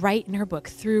Elliot's write in her book,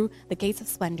 Through the Gates of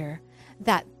Splendor,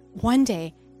 that one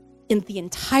day the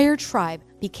entire tribe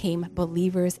became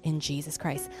believers in Jesus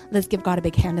Christ. Let's give God a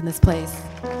big hand in this place.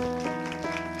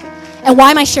 And why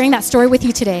am I sharing that story with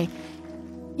you today?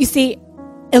 You see,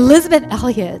 Elizabeth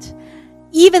Elliot,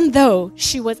 even though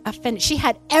she was offended, she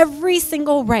had every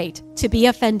single right to be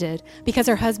offended because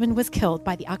her husband was killed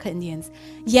by the Aka Indians.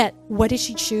 Yet, what did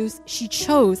she choose? She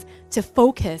chose to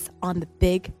focus on the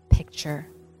big picture.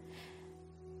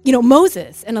 You know,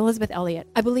 Moses and Elizabeth Elliot,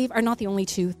 I believe, are not the only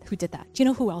two who did that. Do you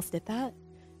know who else did that?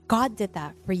 God did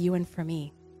that for you and for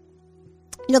me.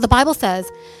 You know, the Bible says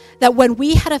that when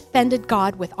we had offended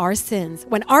God with our sins,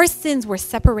 when our sins were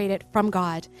separated from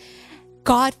God,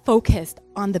 God focused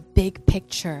on the big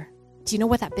picture. Do you know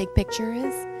what that big picture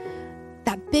is?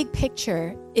 That big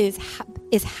picture is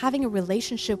having a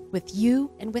relationship with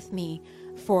you and with me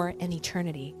for an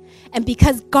eternity. And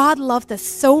because God loved us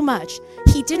so much,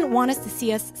 he didn't want us to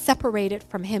see us separated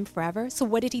from him forever. So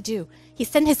what did he do? He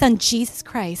sent his son, Jesus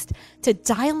Christ, to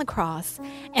die on the cross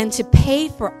and to pay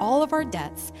for all of our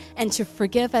debts and to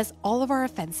forgive us all of our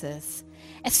offenses,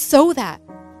 and so that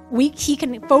he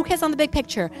can focus on the big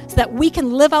picture, so that we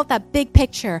can live out that big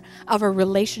picture of a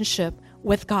relationship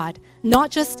with God. Not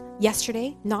just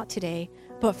yesterday, not today,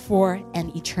 but for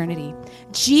an eternity.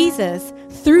 Jesus,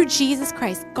 through Jesus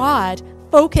Christ, God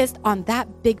focused on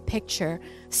that big picture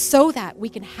so that we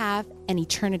can have an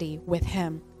eternity with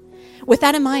him. With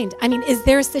that in mind, I mean, is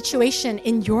there a situation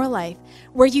in your life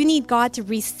where you need God to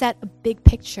reset a big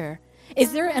picture?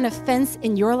 Is there an offense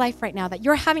in your life right now that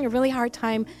you're having a really hard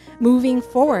time moving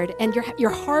forward, and you're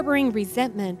harboring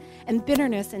resentment and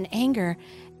bitterness and anger,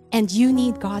 and you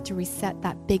need God to reset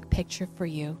that big picture for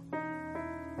you?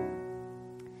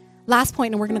 Last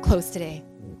point, and we're going to close today.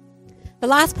 The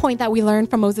last point that we learned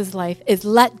from Moses' life is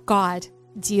let God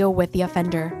deal with the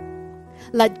offender.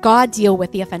 Let God deal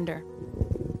with the offender.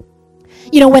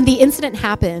 When the incident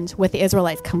happened with the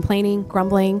Israelites complaining,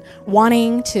 grumbling,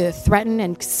 wanting to threaten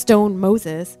and stone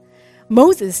Moses,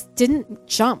 Moses didn't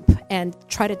jump and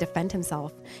try to defend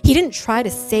himself. He didn't try to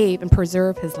save and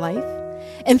preserve his life.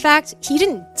 In fact, he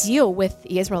didn't deal with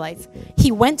the Israelites.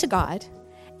 He went to God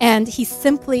and he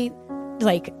simply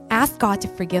asked God to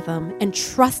forgive them and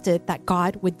trusted that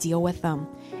God would deal with them.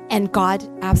 And God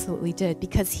absolutely did,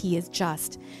 because he is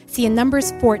just. See, in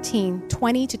Numbers 14,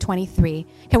 20 to 23,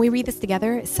 can we read this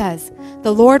together? It says,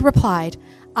 "The Lord replied,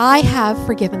 I have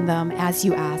forgiven them as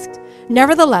you asked.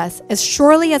 Nevertheless, as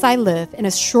surely as I live and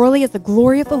as surely as the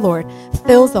glory of the Lord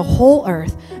fills the whole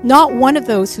earth, not one of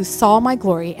those who saw my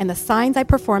glory and the signs I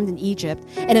performed in Egypt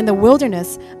and in the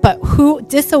wilderness, but who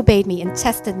disobeyed me and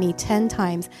tested me 10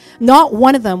 times, not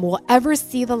one of them will ever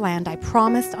see the land I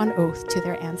promised on oath to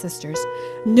their ancestors.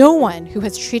 No one who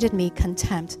has treated me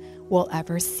contempt will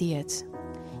ever see it."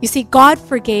 You see, God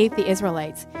forgave the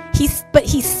Israelites, but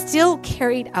he still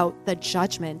carried out the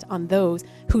judgment on those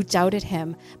who doubted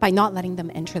him by not letting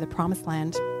them enter the promised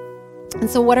land. And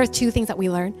so what are 2 things that we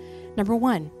learn? Number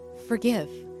 1, forgive.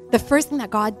 The first thing that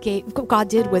God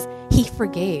did was he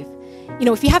forgave.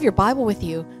 If you have your Bible with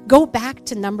you, go back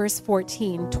to Numbers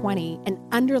 14, 20 and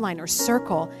underline or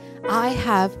circle, I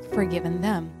have forgiven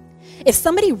them. If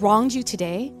somebody wronged you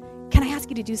today, can I ask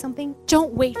you to do something?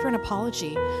 Don't wait for an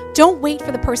apology. Don't wait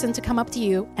for the person to come up to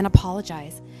you and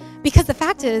apologize. Because the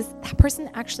fact is, that person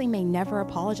actually may never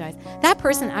apologize. That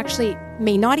person actually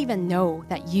may not even know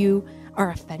that you are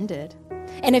offended.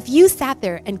 And if you sat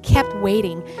there and kept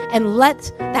waiting and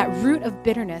let that root of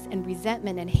bitterness and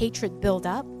resentment and hatred build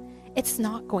up, it's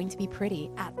not going to be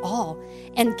pretty at all.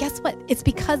 And guess what? It's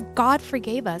because God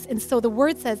forgave us. And so the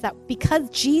word says that because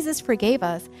Jesus forgave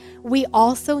us, we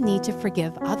also need to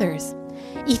forgive others.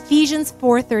 Ephesians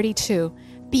 4:32,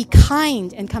 be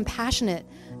kind and compassionate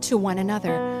to one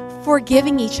another,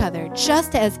 forgiving each other,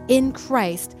 just as in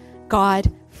Christ God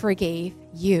forgave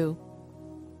you.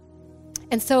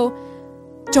 And so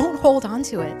don't hold on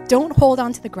to it. Don't hold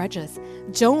on to the grudges.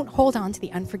 Don't hold on to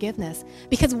the unforgiveness.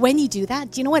 Because when you do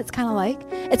that, do you know what it's kind of like?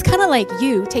 It's kind of like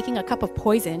you taking a cup of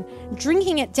poison,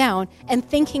 drinking it down, and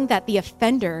thinking that the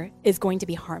offender is going to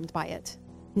be harmed by it.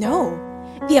 No.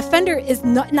 The offender is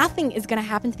nothing is going to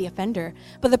happen to the offender,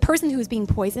 but the person who's being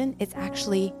poisoned is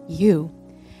actually you.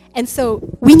 And so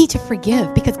we need to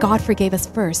forgive because God forgave us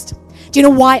first. Do you know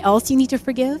why else you need to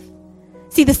forgive?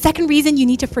 See, the second reason you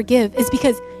need to forgive is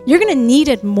because you're going to need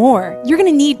it more. You're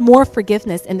going to need more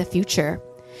forgiveness in the future.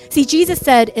 See, Jesus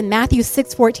said in Matthew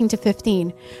 6:14 to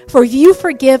 15, "For if you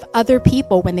forgive other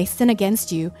people when they sin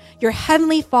against you, your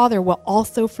heavenly Father will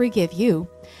also forgive you.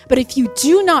 But if you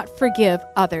do not forgive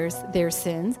others their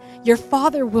sins, your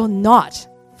Father will not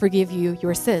forgive you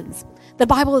your sins." The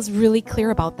Bible is really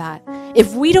clear about that.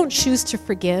 If we don't choose to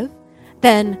forgive,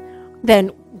 then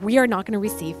we are not going to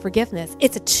receive forgiveness.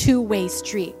 It's a two-way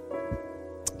street.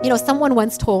 Someone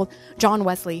once told John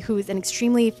Wesley, who's an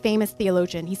extremely famous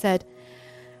theologian, he said,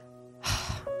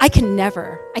 I can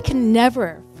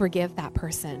never forgive that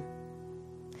person.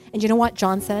 And you know what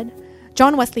John said?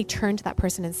 John Wesley turned to that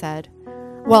person and said,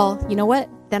 well, you know what?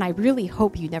 Then I really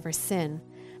hope you never sin,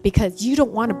 because you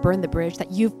don't want to burn the bridge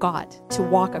that you've got to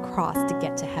walk across to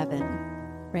get to heaven,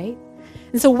 right?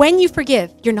 And so when you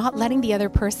forgive, you're not letting the other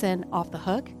person off the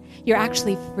hook. You're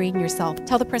actually freeing yourself.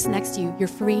 Tell the person next to you, you're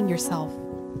freeing yourself.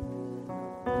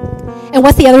 And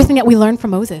what's the other thing that we learned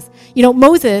from Moses?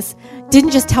 Moses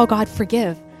didn't just tell God,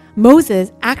 forgive.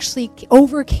 Moses actually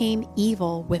overcame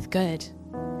evil with good.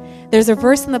 There's a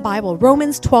verse in the Bible,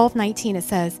 Romans 12:19, it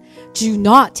says, "Do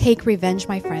not take revenge,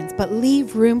 my friends, but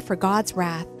leave room for God's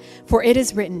wrath. For it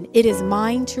is written, it is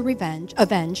mine to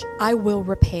avenge, I will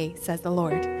repay, says the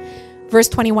Lord." Verse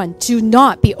 21, "Do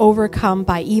not be overcome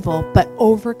by evil, but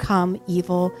overcome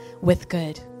evil with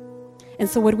good." And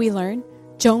so what do we learn?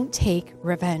 Don't take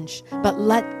revenge, but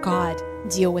let God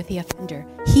deal with the offender.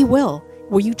 He will.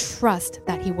 Will you trust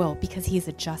that he will, because he is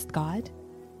a just God?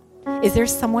 Is there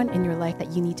someone in your life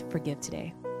that you need to forgive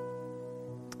today?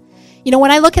 When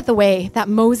I look at the way that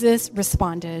Moses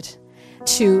responded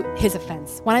to his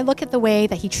offense, when I look at the way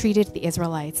that he treated the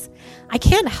Israelites, I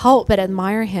can't help but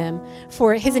admire him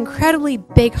for his incredibly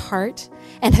big heart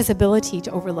and his ability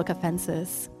to overlook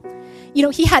offenses.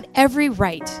 He had every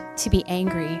right to be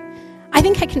angry. I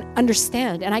think I can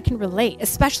understand and I can relate,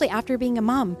 especially after being a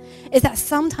mom, is that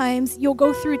sometimes you'll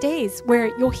go through days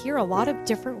where you'll hear a lot of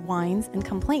different whines and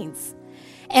complaints.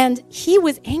 And he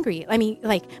was angry.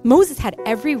 Moses had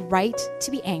every right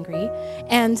to be angry.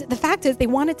 And the fact is, they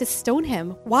wanted to stone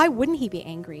him. Why wouldn't he be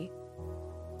angry?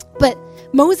 But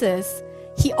Moses,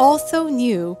 he also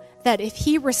knew that if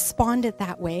he responded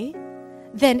that way,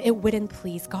 then it wouldn't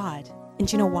please God. And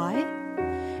do you know why?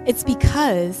 It's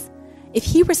because if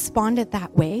he responded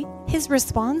that way, his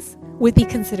response would be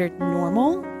considered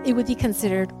normal. It would be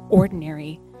considered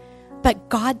ordinary. But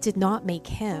God did not make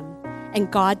him,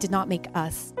 and God did not make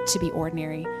us to be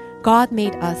ordinary. God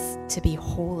made us to be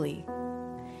holy.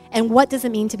 And what does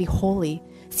it mean to be holy?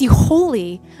 See,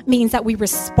 holy means that we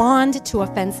respond to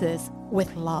offenses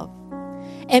with love.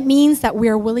 It means that we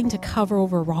are willing to cover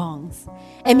over wrongs.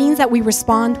 It means that we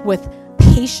respond with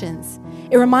patience.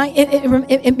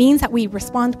 It means that we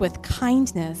respond with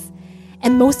kindness.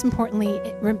 And most importantly,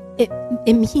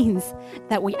 it means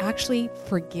that we actually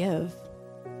forgive.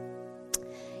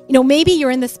 You know, maybe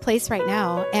you're in this place right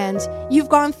now and you've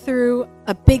gone through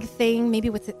a big thing. Maybe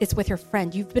it's with your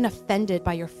friend. You've been offended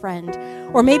by your friend.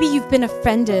 Or maybe you've been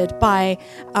offended by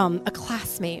a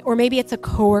classmate. Or maybe it's a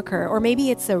coworker. Or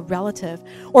maybe it's a relative.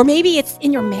 Or maybe it's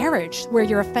in your marriage where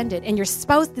you're offended and your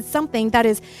spouse did something that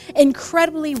is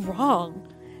incredibly wrong.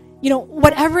 You know,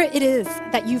 whatever it is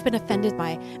that you've been offended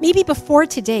by, maybe before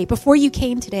you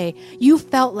came today, you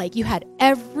felt like you had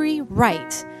every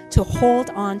right to hold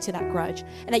on to that grudge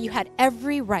and that you had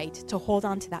every right to hold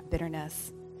on to that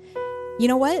bitterness. You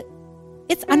know what?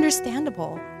 It's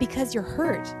understandable because you're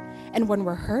hurt. And when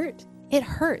we're hurt, it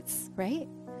hurts, right?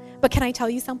 But can I tell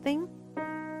you something?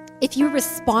 If you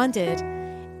responded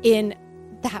in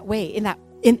that way,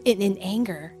 in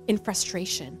anger, in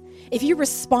frustration, if you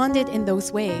responded in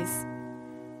those ways,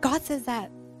 God says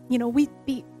that, you know, we'd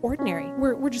be ordinary.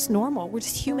 We're just normal. We're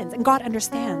just humans, and God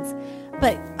understands.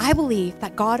 But I believe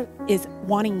that God is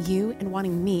wanting you and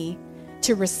wanting me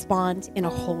to respond in a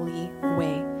holy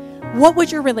way. What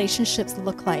would your relationships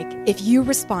look like if you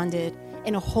responded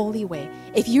in a holy way?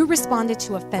 If you responded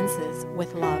to offenses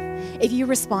with love? If you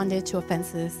responded to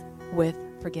offenses with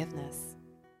forgiveness?